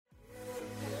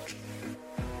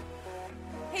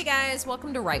Hey guys,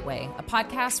 welcome to Right Way, a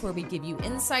podcast where we give you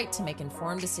insight to make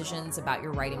informed decisions about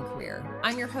your writing career.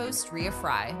 I'm your host, Ria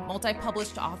Fry,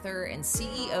 multi-published author and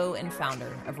CEO and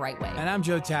founder of Right Way. And I'm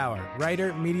Joe Tower,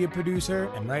 writer, media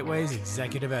producer, and Right Way's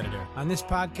executive editor. On this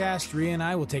podcast, Ria and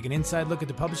I will take an inside look at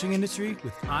the publishing industry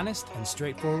with honest and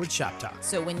straightforward shop talk.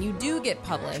 So when you do get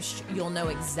published, you'll know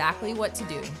exactly what to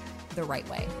do the right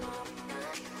way.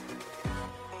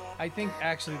 I think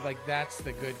actually that's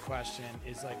the good question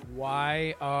is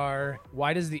why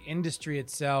does the industry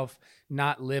itself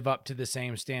not live up to the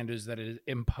same standards that it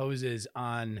imposes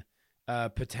on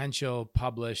potential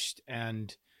published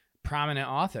and prominent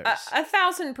authors?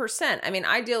 1,000%. I mean,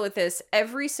 I deal with this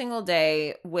every single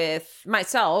day with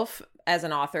myself as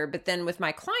an author, but then with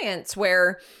my clients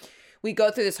where we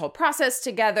go through this whole process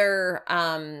together.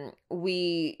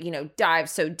 We, dive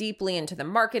so deeply into the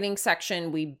marketing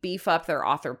section. We beef up their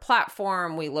author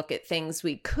platform. We look at things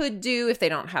we could do if they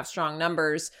don't have strong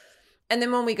numbers. And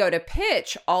then when we go to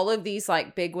pitch, all of these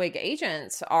bigwig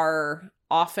agents are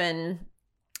often,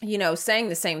 saying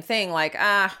the same thing,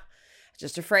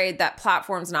 just afraid that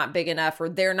platform's not big enough, or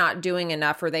they're not doing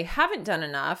enough, or they haven't done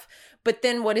enough. But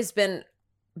then what has been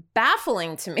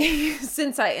baffling to me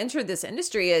since I entered this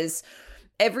industry is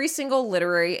every single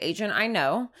literary agent I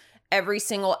know, every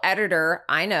single editor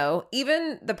I know,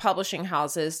 even the publishing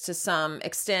houses to some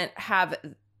extent have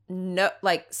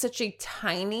such a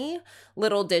tiny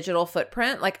little digital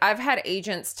footprint. I've had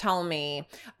agents tell me,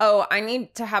 oh, I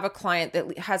need to have a client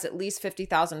that has at least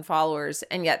 50,000 followers,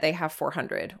 and yet they have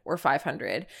 400 or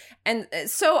 500. And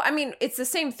so, I mean, it's the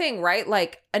same thing, right?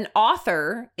 An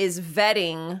author is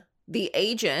vetting the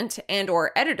agent and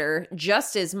or editor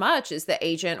just as much as the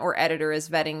agent or editor is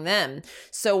vetting them.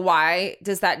 So why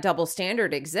does that double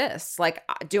standard exist?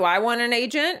 Do I want an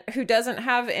agent who doesn't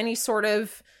have any sort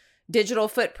of digital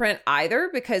footprint either?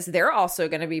 Because they're also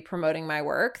going to be promoting my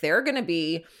work. They're going to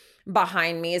be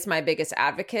behind me as my biggest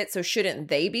advocate. So shouldn't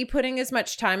they be putting as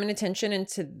much time and attention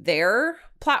into their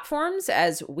platforms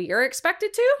as we are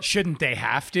expected to? Shouldn't they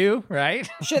have to, right?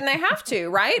 Shouldn't they have to,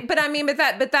 right? But I mean, but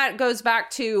that goes back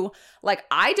to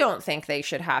I don't think they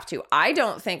should have to. I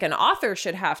don't think an author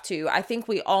should have to. I think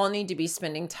we all need to be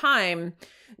spending time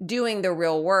doing the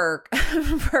real work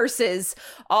versus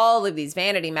all of these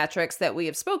vanity metrics that we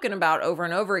have spoken about over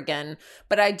and over again.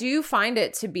 But I do find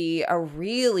it to be a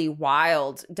really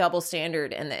wild double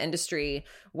standard in the industry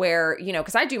where,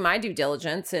 because I do my due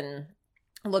diligence and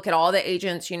look at all the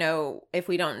agents, if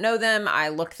we don't know them, I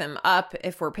look them up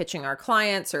if we're pitching our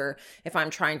clients, or if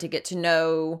I'm trying to get to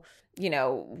know,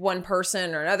 one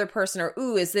person or another person, or,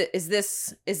 is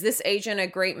this agent a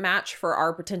great match for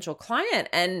our potential client?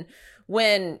 And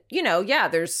when,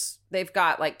 they've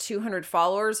got 200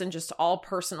 followers and just all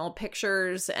personal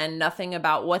pictures and nothing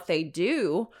about what they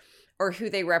do or who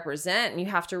they represent, and you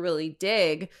have to really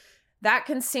dig, that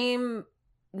can seem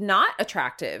not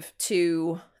attractive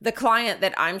to the client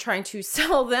that I'm trying to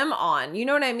sell them on. You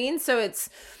know what I mean? So it's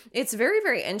very,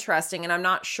 very interesting. And I'm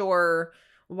not sure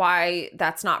why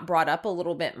that's not brought up a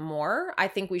little bit more. I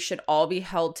think we should all be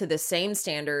held to the same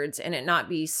standards and it not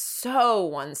be so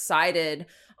one-sided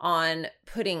on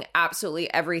putting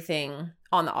absolutely everything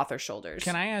on the author's shoulders.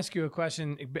 Can I ask you a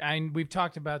question? We've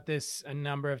talked about this a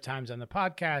number of times on the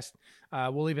podcast.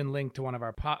 We'll even link to one of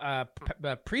our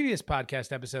previous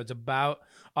podcast episodes about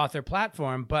author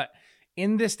platform. But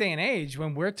in this day and age,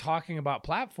 when we're talking about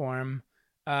platform,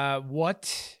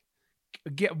 what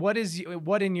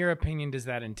in your opinion does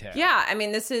that entail? Yeah, I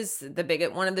mean, this is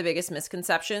one of the biggest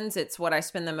misconceptions. It's what I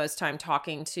spend the most time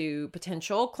talking to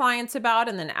potential clients about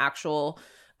and then actual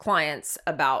clients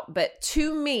about. But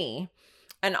to me,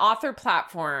 an author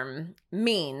platform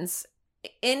means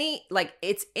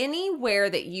it's anywhere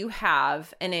that you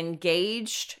have an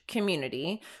engaged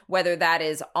community, whether that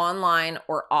is online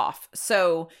or off.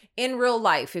 So in real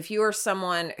life, if you are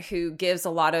someone who gives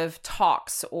a lot of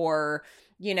talks, or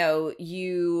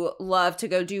you love to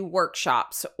go do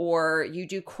workshops, or you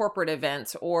do corporate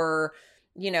events, or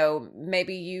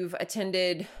maybe you've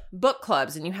attended book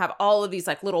clubs and you have all of these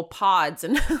little pods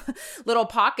and little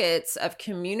pockets of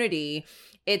community.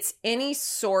 It's any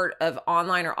sort of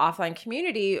online or offline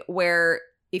community where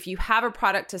if you have a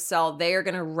product to sell, they are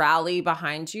going to rally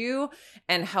behind you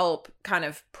and help kind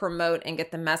of promote and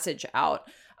get the message out.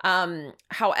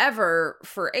 However,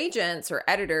 for agents or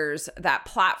editors, that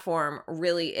platform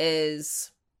really is,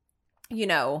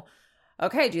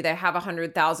 okay, do they have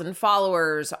 100,000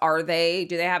 followers? Do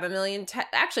they have 1 million?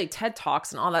 Actually, TED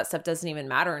Talks and all that stuff doesn't even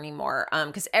matter anymore.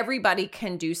 Because everybody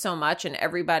can do so much and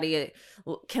everybody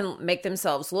can make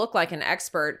themselves look like an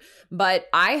expert. But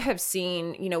I have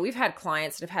seen, we've had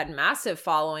clients that have had massive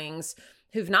followings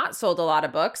who've not sold a lot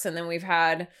of books. And then we've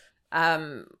had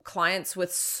clients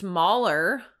with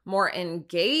smaller, more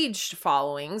engaged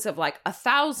followings of like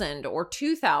 1,000 or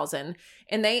 2,000,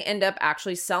 and they end up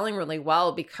actually selling really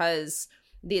well because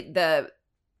the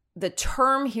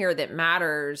term here that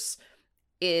matters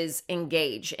is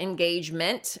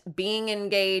engagement, being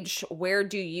engaged. Where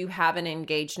do you have an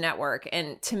engaged network?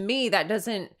 And to me,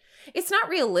 it's not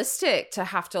realistic to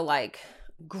have to like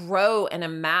grow and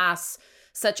amass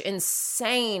such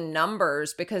insane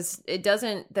numbers, because that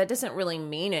doesn't really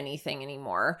mean anything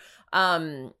anymore.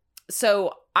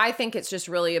 So I think it's just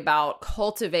really about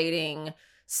cultivating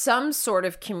some sort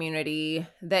of community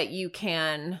that you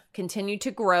can continue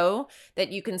to grow,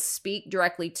 that you can speak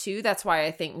directly to. That's why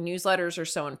I think newsletters are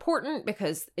so important,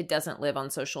 because it doesn't live on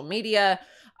social media.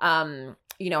 Having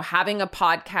a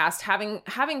podcast,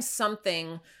 having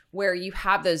something where you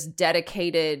have those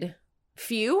dedicated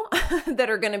few that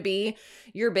are going to be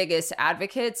your biggest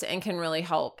advocates and can really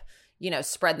help,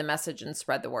 spread the message and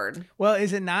spread the word. Well,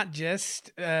 is it not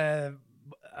just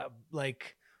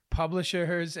like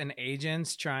publishers and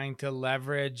agents trying to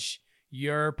leverage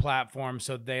your platform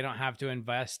so they don't have to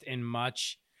invest in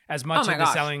as much into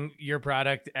selling your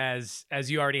product as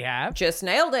you already have? Just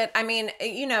nailed it. I mean,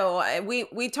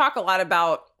 we talk a lot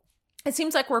about, it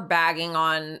seems like we're bagging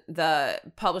on the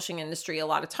publishing industry a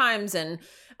lot of times. And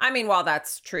I mean, while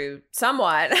that's true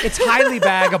somewhat, it's highly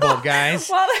baggable, guys.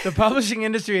 The publishing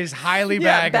industry is highly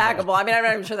baggable. Baggable. I mean, I'm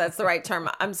not even sure that's the right term.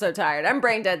 I'm so tired. I'm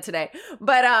brain dead today.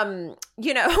 But,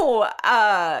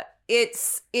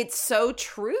 it's so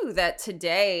true that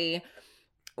today,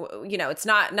 it's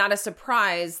not a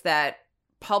surprise that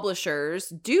publishers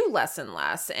do less and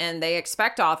less, and they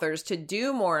expect authors to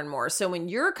do more and more. So when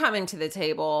you're coming to the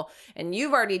table and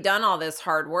you've already done all this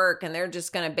hard work, and they're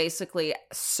just going to basically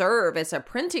serve as a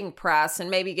printing press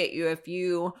and maybe get you a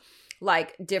few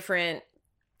like different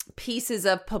pieces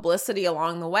of publicity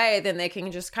along the way, then they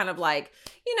can just kind of like,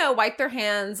 wipe their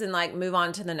hands and like move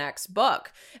on to the next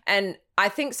book. And I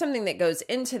think something that goes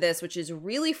into this, which is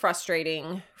really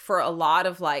frustrating for a lot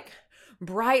of like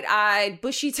bright-eyed,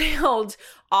 bushy-tailed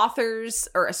authors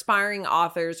or aspiring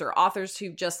authors or authors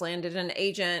who've just landed an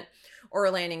agent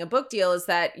or landing a book deal, is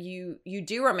that you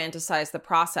do romanticize the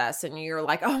process, and you're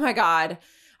like, oh my God,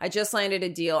 I just landed a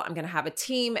deal. I'm going to have a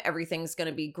team. Everything's going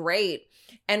to be great.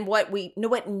 And what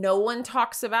no one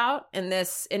talks about in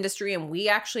this industry, and we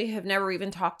actually have never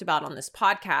even talked about on this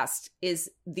podcast,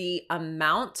 is the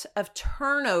amount of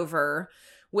turnover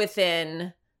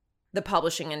within the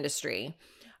publishing industry.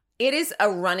 It is a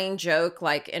running joke,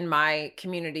 like in my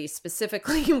community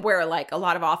specifically, where like a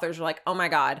lot of authors are like, oh my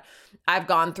God, I've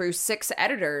gone through 6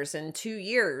 editors in 2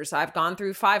 years. I've gone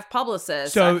through 5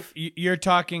 publicists. So you're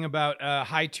talking about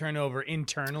high turnover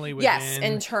internally within? Yes,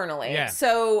 internally. Yeah.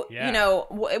 So,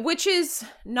 which is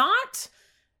not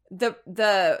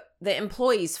the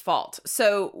employee's fault.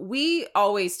 So we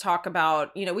always talk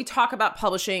about, we talk about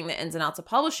publishing, the ins and outs of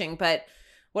publishing, but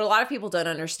what a lot of people don't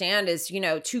understand is,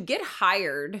 to get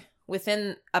hired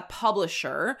within a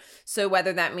publisher, so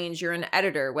whether that means you're an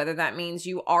editor, whether that means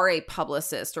you are a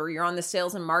publicist or you're on the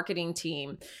sales and marketing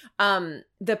team,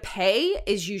 the pay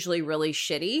is usually really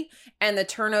shitty and the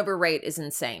turnover rate is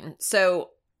insane.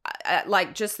 So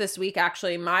like just this week,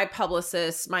 actually, my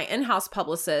in-house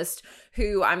publicist,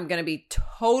 who I'm going to be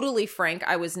totally frank,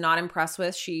 I was not impressed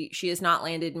with. She has not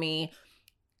landed me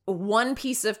one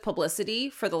piece of publicity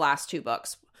for the last 2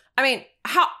 books. I mean,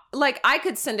 how, like, I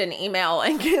could send an email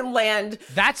and land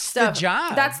That's stuff. The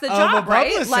job. That's the job,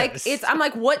 right? Publicist. Like, I'm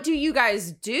like, what do you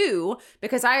guys do?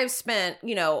 Because I have spent,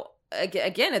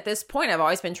 again, at this point, I've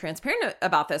always been transparent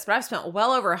about this, but I've spent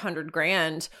well over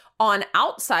 $100,000 on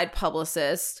outside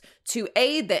publicists to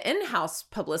aid the in-house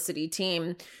publicity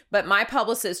team. But my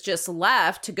publicist just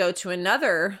left to go to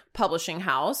another publishing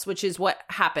house, which is what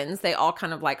happens. They all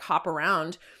kind of like hop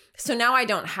around. So now I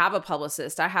don't have a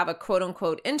publicist. I have a quote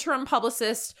unquote interim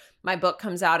publicist. My book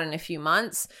comes out in a few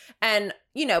months. And,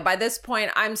 by this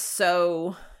point, I'm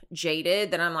so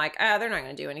jaded that I'm like, they're not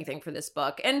going to do anything for this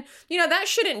book. And, that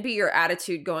shouldn't be your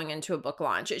attitude going into a book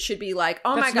launch. It should be like,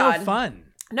 oh my God. That's no fun.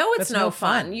 No, it's That's no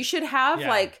fun. You should have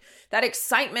like that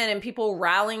excitement and people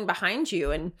rallying behind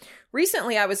you. And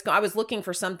recently I was looking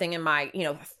for something in my,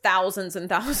 thousands and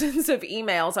thousands of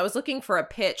emails. I was looking for a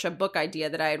pitch, a book idea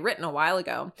that I had written a while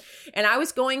ago. And I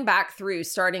was going back through,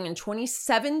 starting in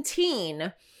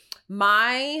 2017,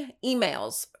 my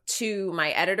emails to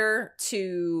my editor,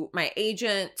 to my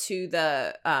agent, to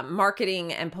the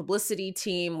marketing and publicity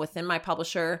team within my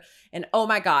publisher. And oh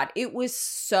my God, it was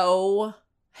so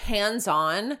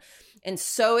hands-on and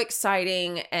so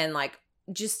exciting, and like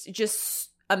just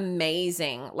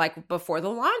amazing, like before the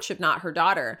launch of Not Her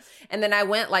Daughter. And then I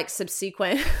went like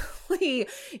subsequently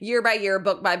year by year,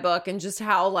 book by book, and just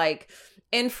how like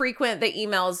infrequent the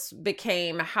emails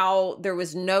became, how there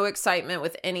was no excitement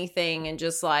with anything, and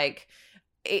just like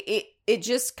it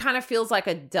just kind of feels like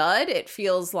a dud. It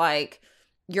feels like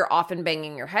you're often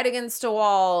banging your head against a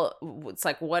wall. It's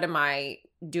like, what am I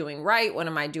doing right? What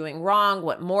am I doing wrong?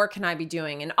 What more can I be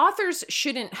doing? And authors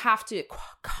shouldn't have to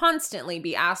constantly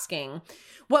be asking,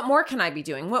 what more can I be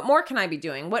doing? What more can I be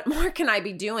doing? What more can I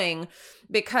be doing?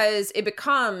 Because it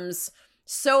becomes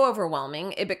so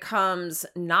overwhelming. It becomes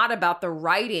not about the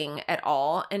writing at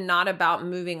all, and not about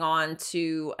moving on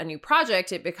to a new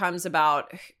project. It becomes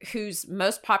about who's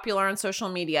most popular on social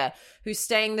media, who's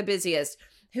staying the busiest,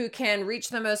 who can reach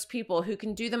the most people, who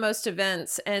can do the most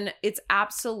events. And it's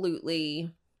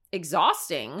absolutely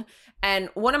exhausting. And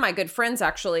one of my good friends,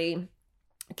 actually,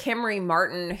 Kimry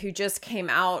Martin, who just came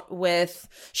out with,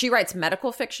 she writes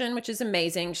medical fiction, which is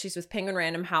amazing. She's with Penguin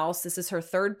Random House. This is her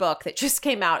third book that just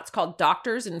came out. It's called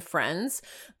Doctors and Friends,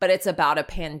 but it's about a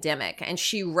pandemic. And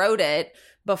she wrote it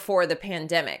before the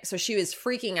pandemic. So she was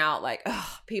freaking out like,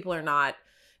 oh, people are not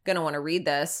going to want to read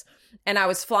this. And I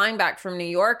was flying back from New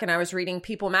York, and I was reading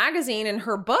People magazine, and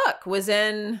her book was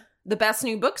in the best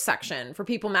new book section for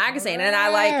People magazine. Right. And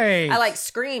I like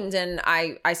screamed, and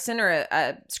I sent her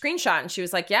a screenshot, and she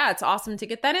was like, yeah, it's awesome to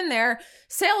get that in there.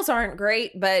 Sales aren't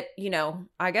great, but you know,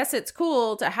 I guess it's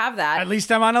cool to have that. At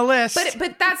least I'm on a list.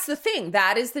 But that's the thing.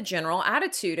 That is the general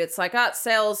attitude. It's like,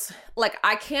 sales, like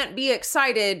I can't be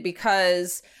excited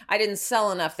because I didn't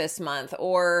sell enough this month,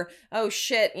 or, oh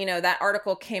shit, you know, that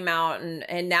article came out,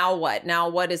 and now what? Now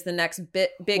what is the next big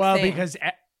thing? Because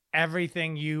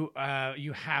everything you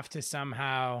have to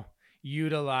somehow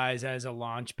utilize as a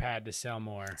launch pad to sell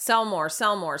more. Sell more,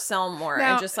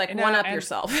 now, and just like one up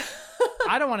yourself.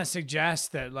 I don't want to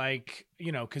suggest that, like,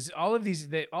 you know, because all of these,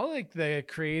 the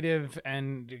creative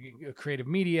and creative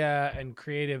media and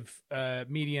creative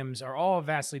mediums are all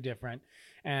vastly different,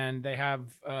 and they have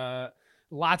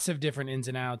lots of different ins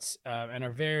and outs, and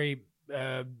are very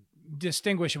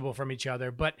distinguishable from each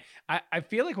other. But I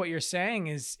feel like what you're saying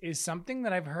is something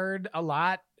that I've heard a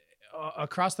lot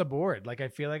across the board. Like I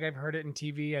feel like I've heard it in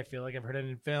TV. I feel like I've heard it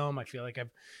in film. I feel like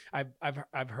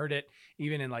I've heard it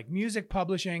even in like music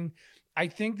publishing. I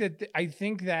think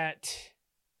that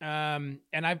and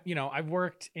I've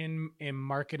worked in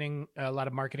marketing, a lot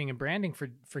of marketing and branding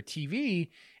for TV,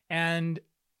 and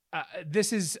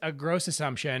this is a gross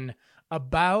assumption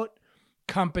about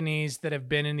companies that have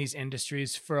been in these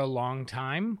industries for a long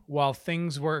time, while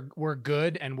things were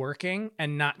good and working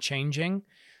and not changing.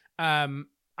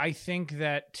 I think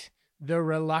that the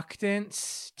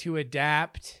reluctance to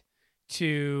adapt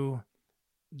to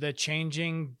the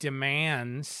changing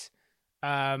demands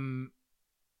are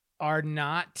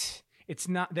not, it's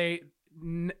not,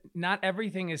 not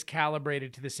everything is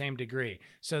calibrated to the same degree.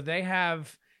 So they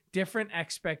have different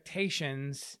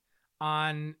expectations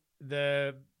on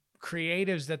the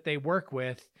creatives that they work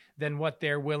with than what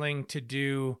they're willing to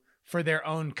do for their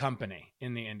own company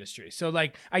in the industry. So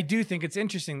like, I do think it's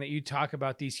interesting that you talk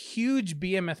about these huge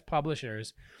behemoth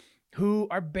publishers who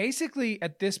are basically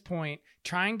at this point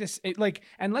trying to like,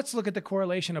 and let's look at the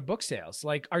correlation of book sales,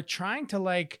 like are trying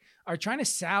to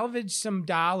salvage some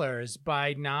dollars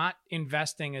by not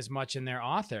investing as much in their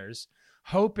authors,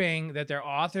 hoping that their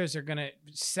authors are going to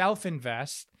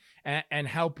self-invest and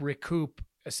help recoup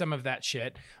some of that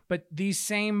shit. But these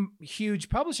same huge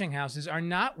publishing houses are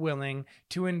not willing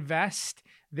to invest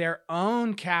their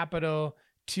own capital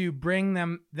to bring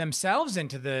themselves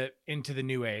into the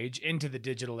new age, into the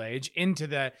digital age, into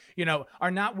the, you know,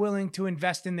 are not willing to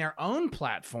invest in their own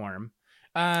platform.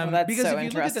 That's because so if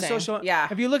you look at the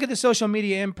if you look at the social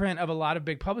media imprint of a lot of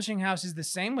big publishing houses, the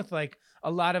same with like a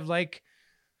lot of like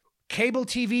cable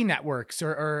TV networks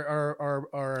or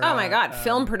oh my God,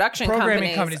 film production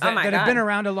programming companies that God. have been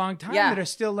around a long time, that are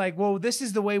still like, well, this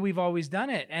is the way we've always done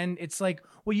it. And it's like,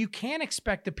 well, you can't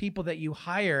expect the people that you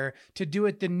hire to do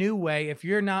it the new way if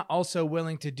you're not also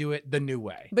willing to do it the new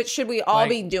way. But should we all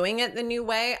be doing it the new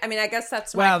way? I mean, I guess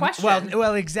that's my question.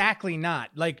 Well, exactly not.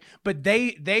 Like, but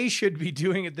they should be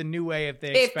doing it the new way if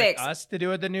they expect us to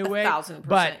do it the new way. 1,000%.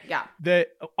 But yeah,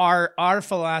 our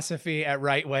philosophy at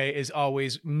Right Way is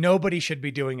always nobody should be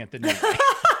doing it the new way.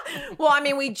 Well, I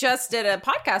mean, we just did a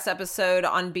podcast episode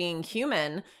on being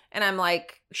human, and I'm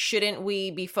like, shouldn't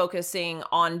we be focusing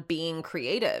on being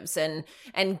creatives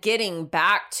and getting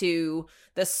back to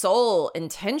the sole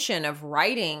intention of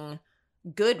writing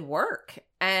good work?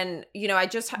 And, you know, I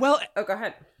just go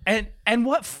ahead. And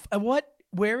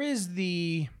where is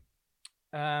the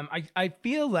I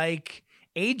feel like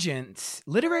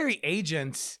literary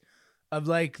agents of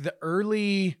like the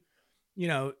early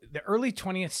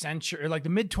 20th century, or like the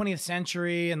mid 20th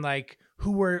century, and like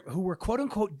who were quote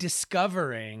unquote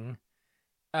discovering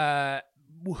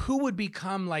who would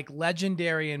become like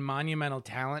legendary and monumental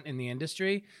talent in the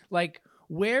industry. Like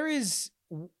where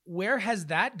has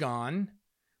that gone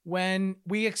when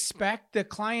we expect the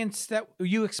clients that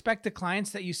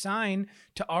you sign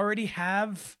to already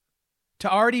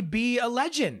be a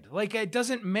legend? Like it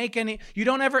doesn't make any, you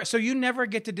never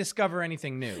get to discover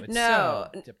anything new. It's so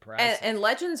depressing. And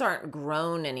legends aren't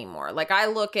grown anymore. Like I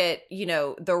look at,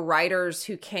 the writers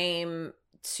who came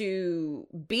to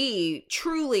be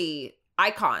truly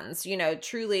icons,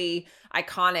 truly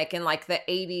iconic in like the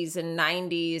 80s and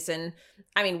 90s. And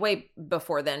I mean, way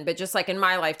before then, but just like in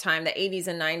my lifetime, the 80s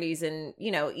and 90s and,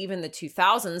 even the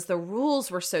 2000s, the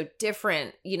rules were so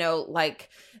different, like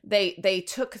they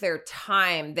took their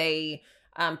time. They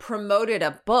promoted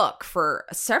a book for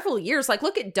several years. Like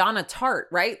look at Donna Tartt,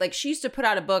 right? Like she used to put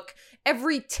out a book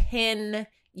every 10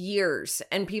 years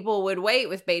and people would wait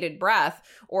with bated breath,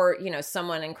 or,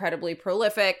 someone incredibly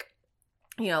prolific,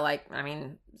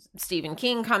 Stephen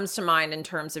King comes to mind in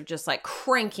terms of just like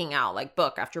cranking out like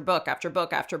book after book after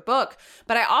book after book.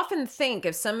 But I often think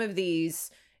if some of these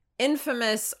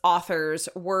infamous authors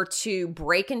were to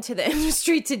break into the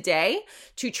industry today,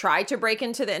 to try to break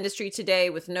into the industry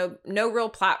today with no real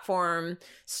platform,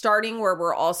 starting where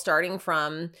we're all starting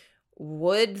from,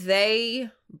 would they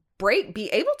be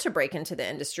able to break into the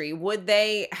industry? Would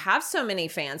they have so many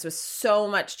fans with so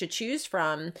much to choose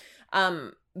from?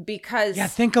 Because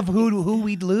think of who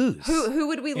we'd lose. Who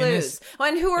would we lose?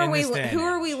 And who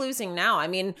are we losing now? I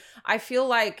mean, I feel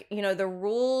like, the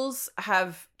rules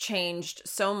have changed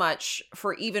so much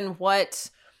for even what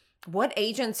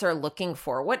agents are looking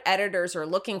for, what editors are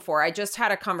looking for. I just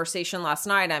had a conversation last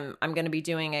night. I'm going to be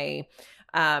doing a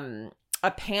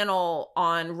panel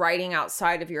on writing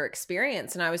outside of your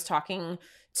experience, and I was talking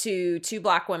to two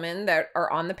Black women that are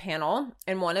on the panel,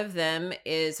 and one of them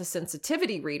is a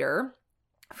sensitivity reader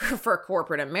for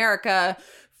corporate America,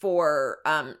 for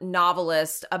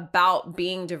novelists, about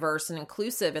being diverse and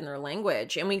inclusive in their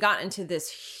language. And we got into this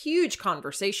huge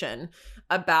conversation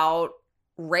about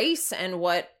race and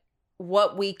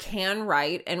what we can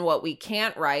write and what we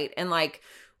can't write. And like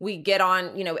we get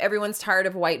on, everyone's tired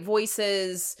of white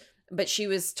voices, but she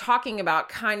was talking about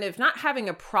kind of not having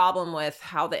a problem with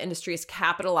how the industry is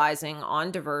capitalizing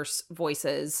on diverse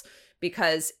voices,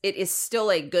 because it is still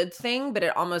a good thing, but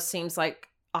it almost seems like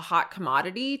a hot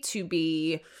commodity to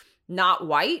be not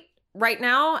white right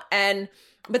now.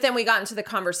 But then we got into the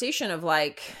conversation of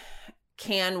like,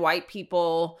 can white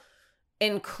people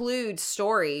include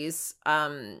stories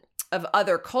of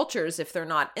other cultures if they're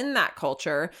not in that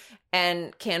culture?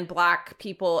 And can Black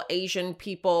people, Asian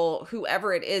people,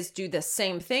 whoever it is, do the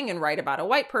same thing and write about a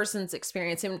white person's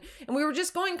experience? And we were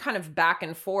just going kind of back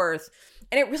and forth.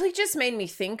 And it really just made me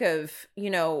think of,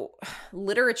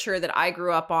 literature that I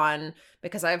grew up on,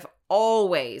 because I've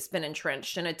always been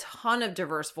entrenched in a ton of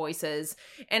diverse voices,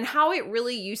 and how it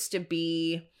really used to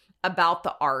be about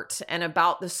the art and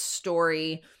about the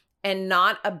story, and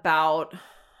not about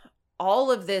all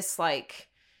of this, like,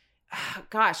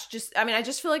 I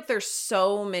just feel like there's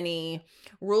so many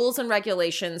rules and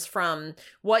regulations, from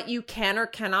what you can or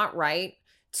cannot write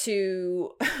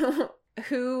to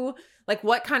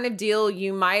what kind of deal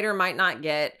you might or might not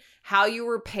get, how you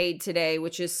were paid today,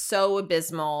 which is so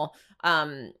abysmal,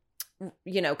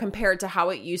 compared to how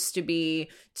it used to be,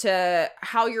 to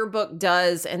how your book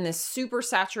does in this super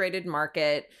saturated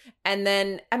market. And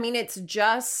then, it's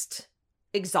just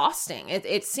exhausting.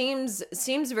 It seems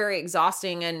very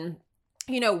exhausting. And,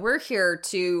 we're here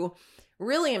to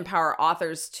really empower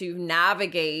authors to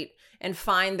navigate and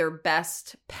find their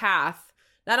best path,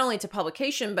 not only to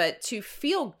publication, but to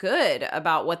feel good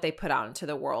about what they put out into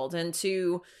the world, and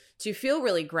to feel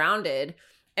really grounded.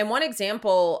 And one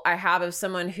example I have of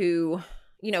someone who,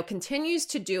 continues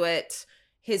to do it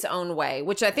his own way,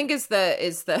 which I think is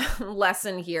the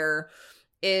lesson here,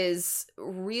 is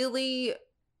really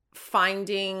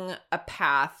finding a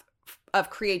path of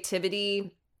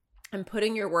creativity and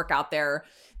putting your work out there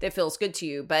that feels good to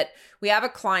you. But we have a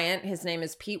client, his name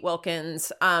is Pete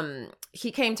Wilkins.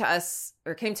 He came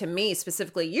to me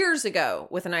specifically years ago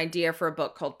with an idea for a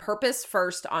book called Purpose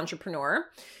First Entrepreneur,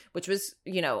 which was,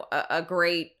 a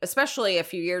great, especially a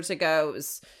few years ago, it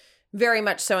was very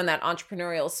much so in that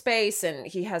entrepreneurial space. And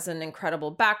he has an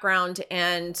incredible background.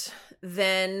 And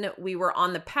then we were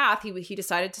on the path. He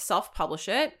decided to self-publish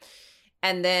it.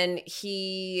 And then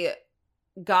he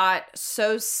got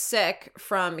so sick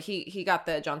from he got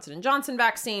the Johnson & Johnson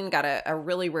vaccine, got a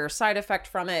really rare side effect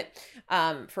from it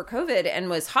for COVID, and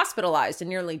was hospitalized and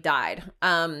nearly died.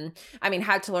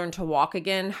 Had to learn to walk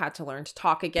again, had to learn to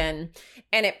talk again,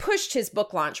 and it pushed his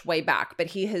book launch way back. But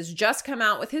he has just come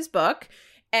out with his book,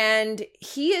 and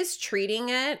he is treating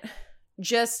it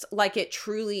just like it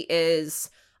truly is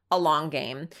a long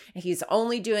game. He's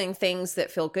only doing things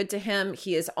that feel good to him.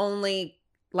 He is only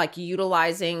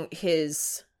utilizing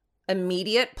his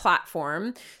immediate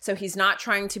platform. So he's not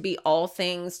trying to be all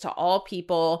things to all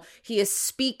people. He is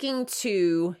speaking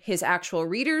to his actual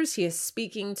readers. He is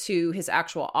speaking to his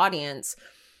actual audience.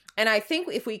 And I think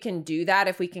if we can do that,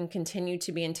 if we can continue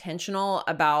to be intentional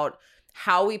about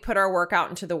how we put our work out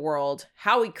into the world,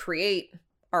 how we create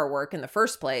our work in the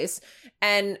first place,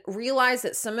 and realize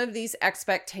that some of these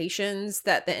expectations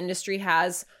that the industry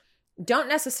has don't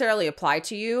necessarily apply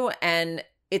to you, and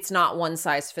it's not one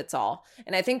size fits all.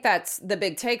 And I think that's the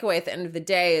big takeaway at the end of the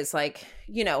day is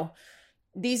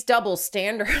these double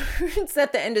standards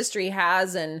that the industry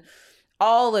has and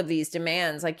all of these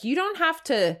demands, you don't have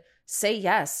to say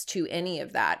yes to any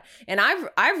of that. And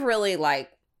I've really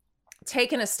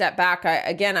taken a step back.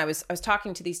 I was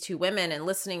talking to these two women and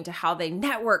listening to how they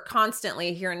network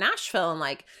constantly here in Nashville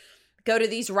and go to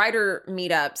these writer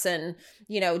meetups and,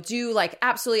 do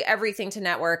absolutely everything to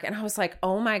network. And I was like,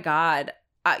 oh my God,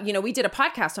 we did a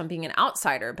podcast on being an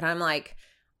outsider, but I'm like,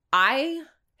 I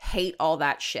hate all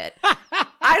that shit.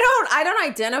 I don't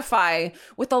identify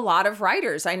with a lot of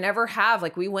writers. I never have.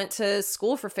 We went to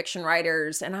school for fiction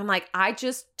writers, and I'm like, I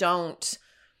just don't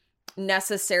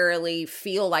necessarily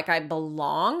feel like I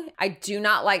belong. I do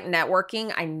not like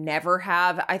networking. I never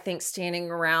have. I think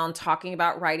standing around talking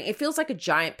about writing, it feels like a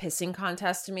giant pissing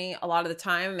contest to me a lot of the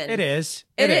time. And it is.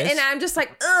 And I'm just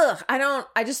like, ugh,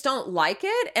 I just don't like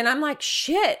it. And I'm like,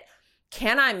 shit,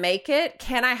 can I make it?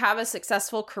 Can I have a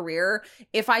successful career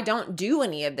if I don't do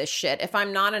any of this shit? If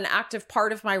I'm not an active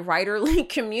part of my writerly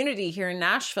community here in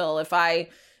Nashville, if I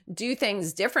do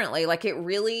things differently,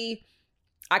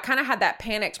 I kind of had that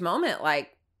panicked moment,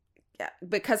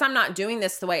 because I'm not doing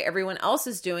this the way everyone else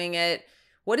is doing it,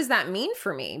 what does that mean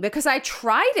for me? Because I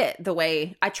tried it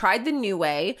I tried the new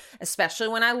way, especially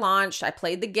when I launched. I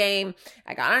played the game.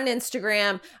 I got on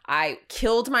Instagram. I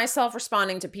killed myself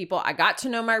responding to people. I got to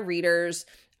know my readers.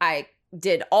 I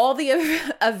did all the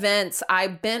events. I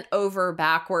bent over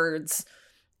backwards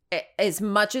as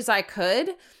much as I could.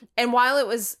 And while it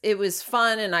was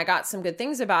fun and I got some good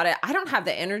things about it, I don't have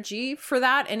the energy for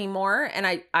that anymore. And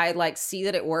I see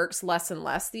that it works less and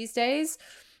less these days.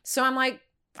 So I'm like,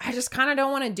 I just kind of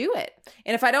don't want to do it.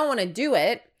 And if I don't want to do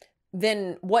it,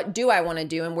 then what do I want to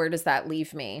do? And where does that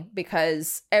leave me?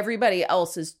 Because everybody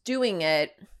else is doing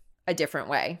it a different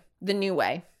way, the new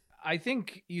way. I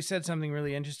think you said something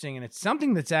really interesting, and it's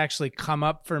something that's actually come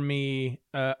up for me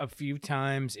a few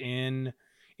times in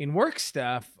work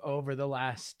stuff over the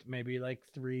last maybe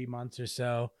 3 months or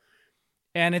so.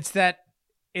 And it's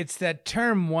that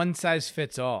term one size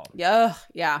fits all. Yeah.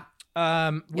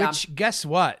 Which guess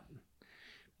what?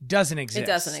 Doesn't exist. It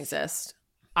doesn't exist.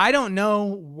 I don't know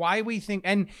why we think,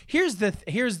 and here's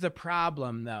the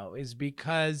problem though, is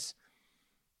because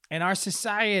in our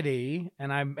society,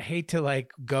 and I hate to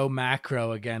go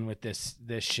macro again with this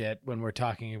shit when we're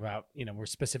talking about, we're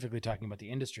specifically talking about the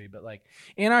industry, but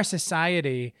in our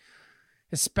society,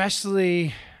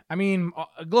 especially,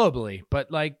 globally, but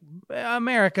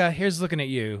America, here's looking at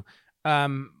you.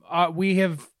 We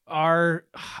have our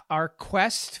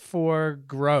quest for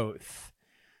growth,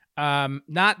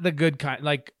 not the good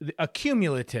kind,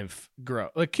 accumulative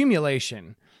growth,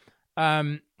 accumulation,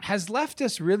 has left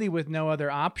us really with no other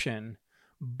option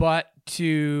but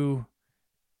to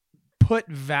put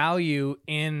value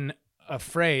in a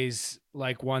phrase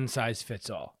like one size fits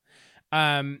all.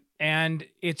 And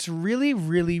it's really,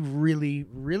 really, really,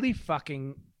 really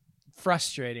fucking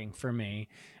frustrating for me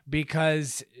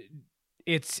because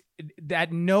it's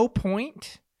at no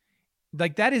point,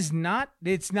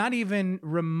 it's not even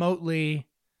remotely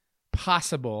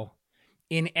possible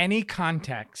in any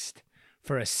context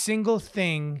for a single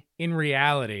thing in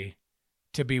reality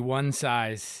to be one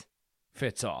size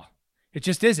fits all. It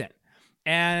just isn't.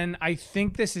 And I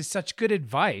think this is such good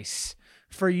advice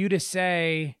for you to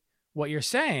say what you're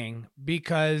saying,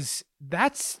 because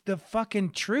that's the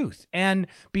fucking truth. And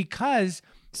because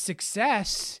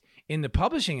success in the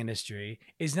publishing industry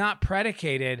is not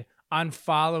predicated on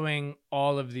following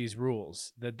all of these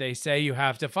rules that they say you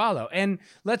have to follow. And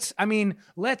let's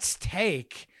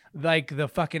take the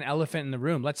fucking elephant in the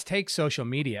room. Let's take social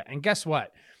media. And guess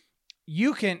what?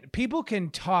 People can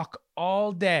talk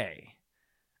all day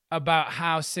about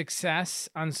how success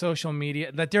on social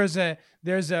media, that there's a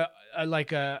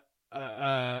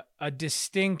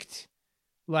distinct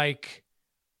like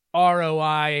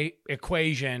ROI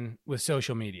equation with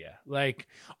social media. Like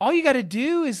all you got to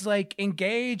do is like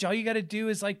engage. All you got to do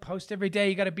is like post every day.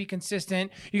 You got to be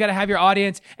consistent. You got to have your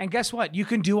audience. And guess what? You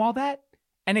can do all that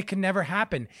and it can never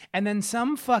happen. And then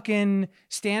some fucking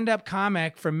stand-up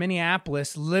comic from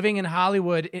Minneapolis living in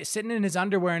Hollywood, sitting in his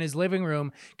underwear in his living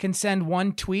room, can send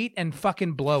one tweet and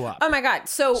fucking blow up. Oh my God.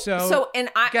 So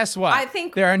guess what? I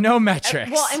think there are no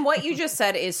metrics. Well, and what you just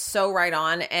said is so right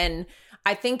on. And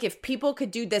I think if people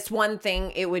could do this one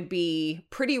thing, it would be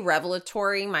pretty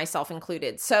revelatory, myself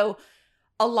included. So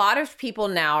a lot of people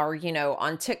now are,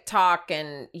 on TikTok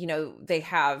and, they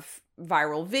have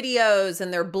viral videos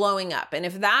and they're blowing up. And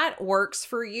if that works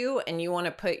for you and you want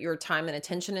to put your time and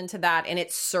attention into that and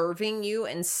it's serving you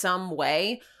in some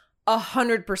way,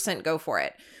 100% go for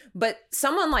it. But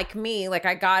someone like me, like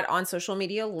I got on social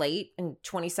media late in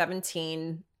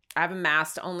 2017. I've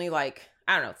amassed only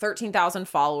 13,000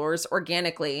 followers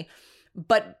organically,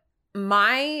 but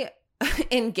my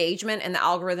engagement and the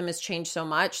algorithm has changed so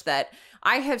much that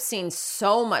I have seen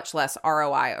so much less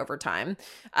ROI over time.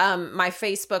 My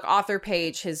Facebook author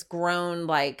page has grown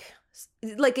like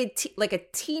a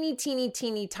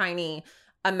teeny tiny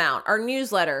amount. Our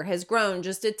newsletter has grown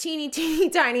just a teeny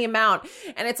tiny amount.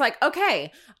 And it's like,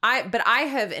 okay, but I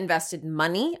have invested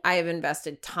money. I have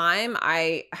invested time.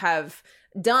 I have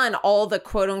done all the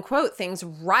quote unquote things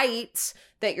right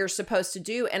that you're supposed to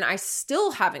do. And I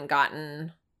still haven't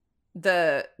gotten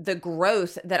the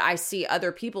growth that I see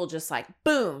other people just like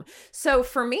boom. So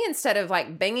for me, instead of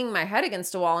like banging my head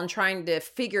against a wall and trying to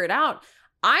figure it out,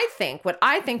 what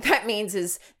I think that means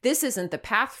is this isn't the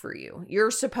path for you.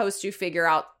 You're supposed to figure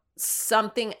out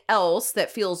something else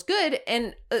that feels good.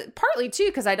 And partly too,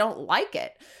 because I don't like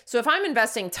it. So if I'm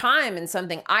investing time in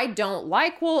something I don't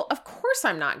like, well, of course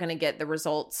I'm not going to get the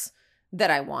results that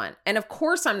I want. And of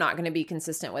course I'm not going to be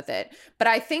consistent with it. But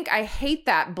I think I hate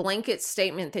that blanket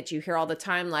statement that you hear all the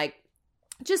time, like,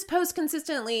 just post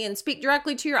consistently and speak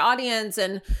directly to your audience.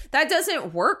 And that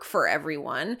doesn't work for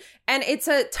everyone. And it's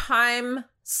a time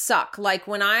suck. Like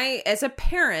as a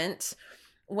parent,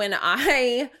 when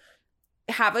I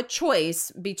have a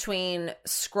choice between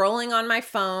scrolling on my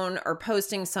phone or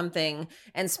posting something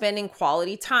and spending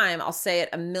quality time, I'll say it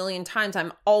a million times,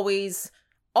 I'm always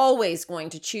going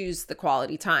to choose the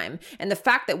quality time. And the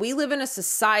fact that we live in a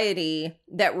society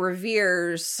that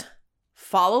reveres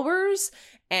followers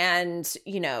and,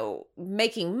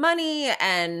 making money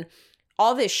and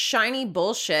all this shiny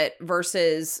bullshit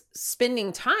versus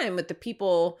spending time with the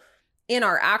people in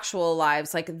our actual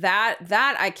lives, like that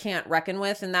I can't reckon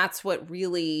with. And that's what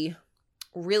really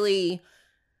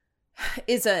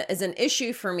is an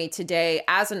issue for me today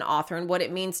as an author, and what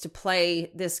it means to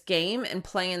play this game and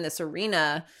play in this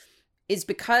arena is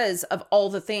because of all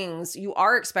the things you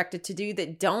are expected to do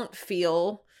that don't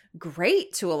feel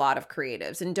great to a lot of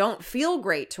creatives and don't feel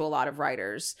great to a lot of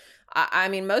writers. I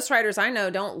mean, most writers I know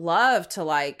don't love to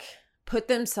like put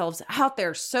themselves out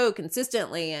there so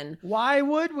consistently. And why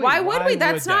would we?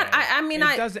 That's not, I'm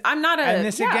not a, and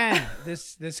this again,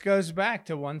 this goes back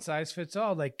to one size fits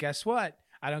all. Like, guess what?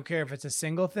 I don't care if it's a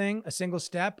single thing, a single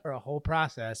step, or a whole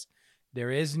process.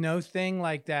 There is no thing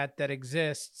like that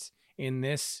exists in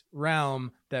this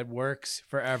realm that works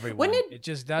for everyone. It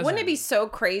just doesn't. Wouldn't it be so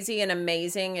crazy and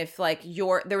amazing if like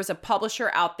there was a publisher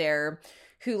out there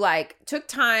who like took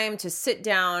time to sit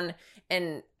down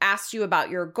and asked you about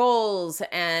your goals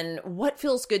and what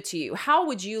feels good to you? How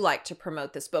would you like to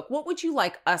promote this book? What would you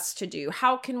like us to do?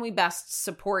 How can we best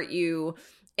support you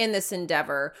in this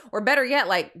endeavor? Or better yet,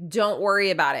 like, don't worry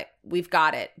about it. We've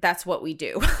got it. That's what we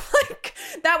do. Like,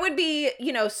 that would be,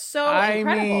 so incredible.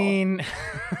 I mean,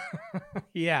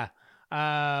 yeah.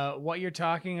 What you're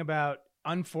talking about,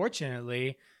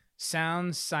 unfortunately,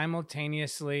 sounds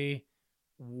simultaneously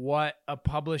what a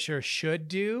publisher should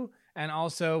do and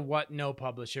also what no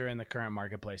publisher in the current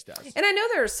marketplace does. And I know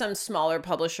there are some smaller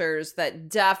publishers that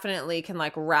definitely can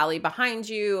like rally behind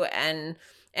you and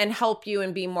help you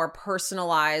and be more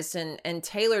personalized and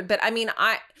tailored. But I mean,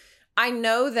 I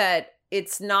know that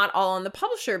it's not all on the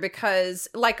publisher because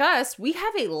like us, we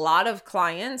have a lot of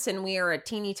clients and we are a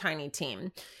teeny tiny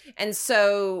team. And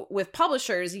so with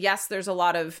publishers, yes, there's a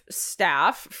lot of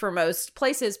staff for most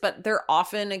places, but they're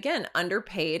often, again,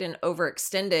 underpaid and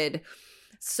overextended.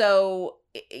 So,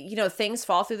 things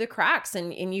fall through the cracks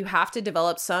and you have to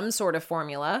develop some sort of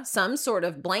formula, some sort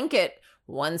of blanket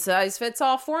one size fits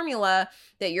all formula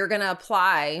that you're going to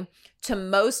apply to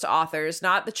most authors,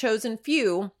 not the chosen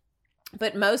few,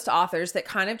 but most authors that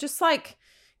kind of just like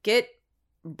get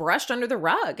brushed under the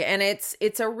rug, and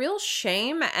it's a real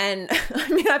shame. And I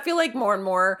mean, I feel like more and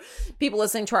more people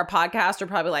listening to our podcast are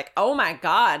probably like, oh my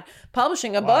God,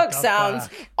 publishing a book sounds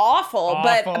awful.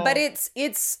 But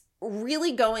it's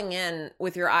really going in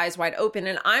with your eyes wide open.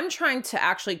 And I'm trying to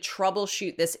actually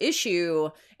troubleshoot this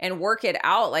issue and work it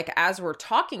out, like, as we're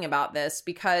talking about this,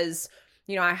 because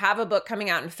I have a book coming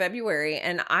out in February,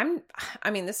 and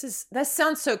this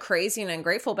sounds so crazy and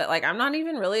ungrateful, but like, I'm not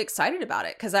even really excited about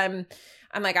it, because I'm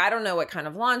like, I don't know what kind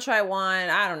of launch I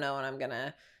want. I don't know what I'm going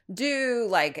to do.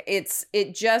 Like,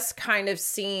 it just kind of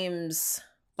seems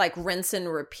like rinse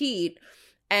and repeat.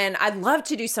 And I'd love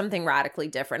to do something radically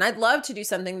different. I'd love to do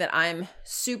something that I'm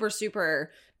super,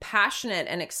 super passionate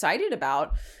and excited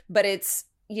about. But it's,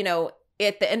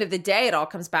 at the end of the day, it all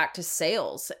comes back to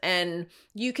sales. And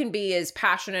you can be as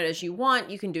passionate as you want.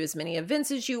 You can do as many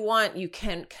events as you want. You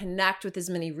can connect with as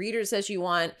many readers as you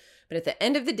want. But at the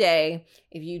end of the day,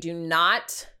 if you do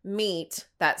not meet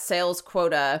that sales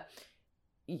quota,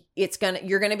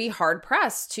 you're going to be hard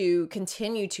pressed to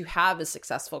continue to have a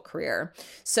successful career.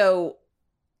 So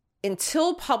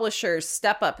until publishers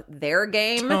step up their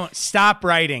game. Don't stop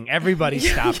writing. Everybody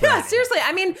stop writing. Yeah, seriously.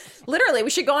 I mean, literally, we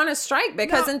should go on a strike,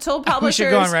 because until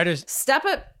publishers step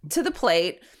up to the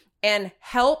plate and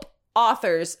help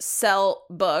authors sell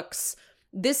books,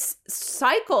 this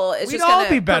cycle is just going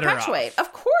to perpetuate.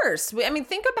 Of course. I mean,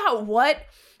 think about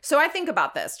so I think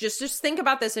about this. Just think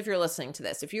about this if you're listening to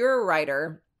this. If you're a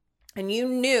writer and you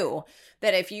knew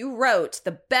that if you wrote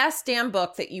the best damn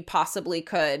book that you possibly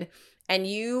could, and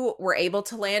you were able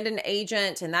to land an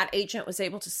agent, and that agent was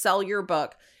able to sell your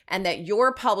book, and that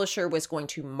your publisher was going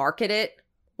to market it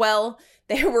well,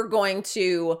 they were going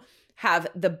to have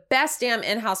the best damn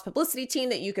in-house publicity team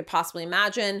that you could possibly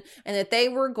imagine, and that they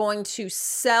were going to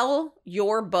sell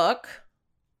your book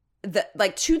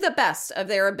to the best of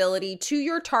their ability to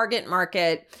your target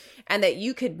market, and that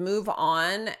you could move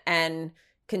on and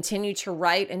continue to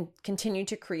write and continue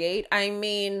to create.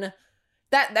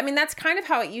 That's kind of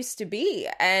how it used to be.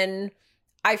 And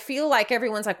I feel like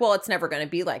everyone's like, well, it's never going to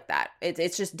be like that.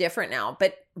 It's just different now.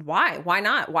 But why? Why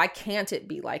not? Why can't it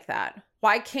be like that?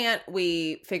 Why can't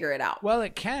we figure it out? Well,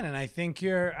 it can, and I think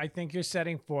you're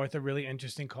setting forth a really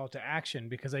interesting call to action,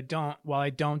 because while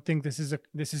I don't think this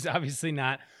is obviously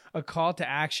not a call to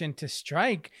action to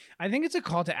strike, I think it's a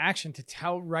call to action to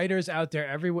tell writers out there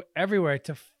everywhere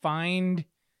to find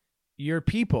your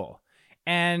people.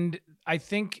 And I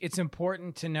think it's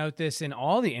important to note this in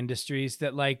all the industries,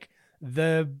 that like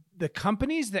the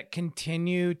companies that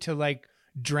continue to like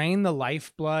drain the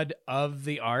lifeblood of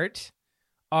the art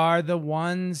are the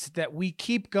ones that we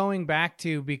keep going back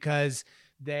to, because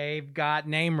they've got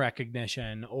name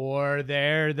recognition, or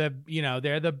they're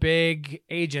the big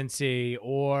agency,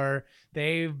 or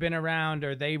they've been around,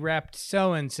 or they repped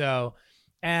so and so.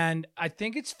 And I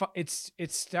think it's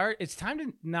time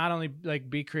to not only like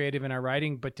be creative in our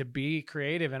writing, but to be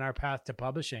creative in our path to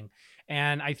publishing.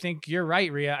 And I think you're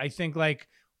right, Rhea. I think like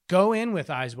go in with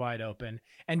eyes wide open,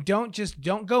 and don't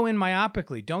go in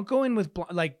myopically. Don't go in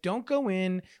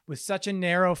with such a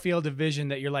narrow field of vision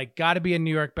that you're like, got to be a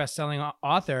New York bestselling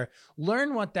author.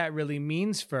 Learn what that really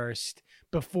means first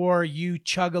before you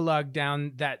chug a lug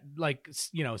down that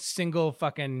single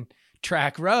fucking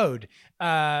track road,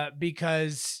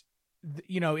 because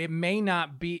it may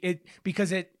not be it,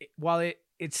 because while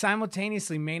it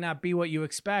simultaneously may not be what you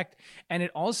expect, and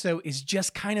it also is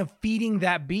just kind of feeding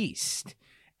that beast.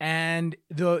 And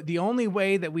the only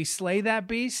way that we slay that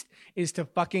beast is to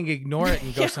fucking ignore it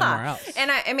and go somewhere else. And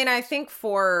I think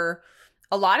for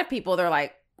a lot of people, they're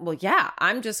like, well, yeah,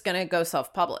 I'm just gonna go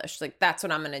self-publish, like that's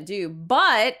what I'm gonna do.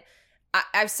 But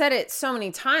I've said it so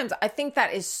many times. I think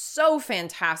that is so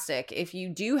fantastic if you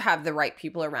do have the right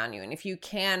people around you, and if you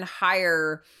can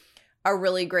hire a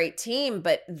really great team.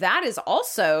 But that is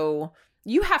also,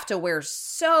 you have to wear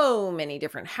so many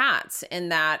different hats in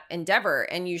that endeavor,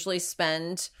 and usually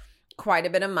spend quite a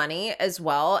bit of money as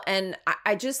well. And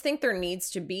I just think there needs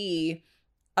to be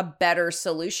a better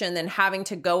solution than having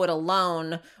to go it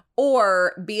alone,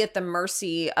 or be at the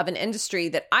mercy of an industry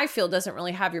that I feel doesn't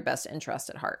really have your best interest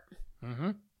at heart.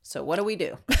 Mm-hmm. So what do we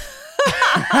do?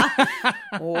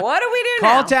 What do we do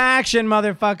now? Call to action,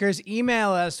 motherfuckers.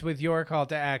 Email us with your call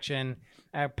to action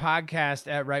at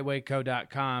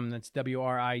podcast@writewayco.com. That's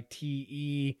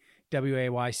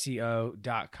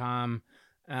WRITEWAYCO.com.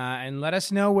 And let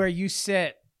us know where you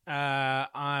sit,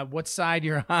 what side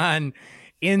you're on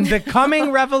in the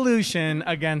coming revolution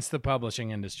against the publishing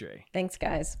industry. Thanks,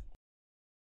 guys.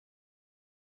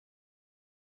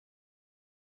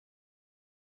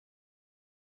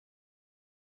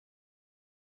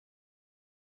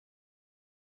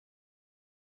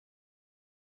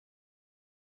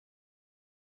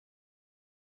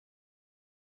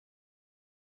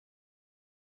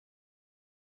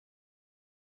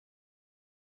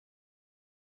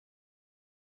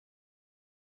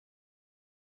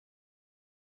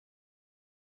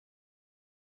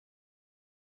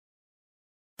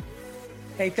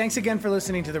 Hey, thanks again for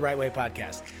listening to the Right Way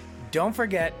podcast. Don't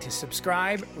forget to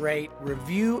subscribe, rate,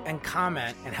 review, and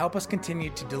comment, and help us continue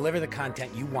to deliver the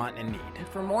content you want and need. And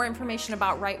for more information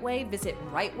about Right Way, visit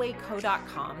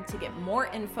rightwayco.com to get more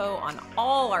info on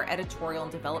all our editorial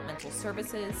and developmental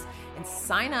services, and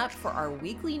sign up for our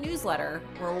weekly newsletter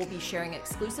where we'll be sharing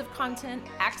exclusive content,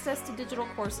 access to digital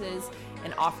courses,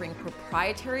 and offering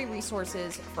proprietary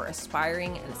resources for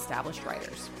aspiring and established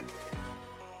writers.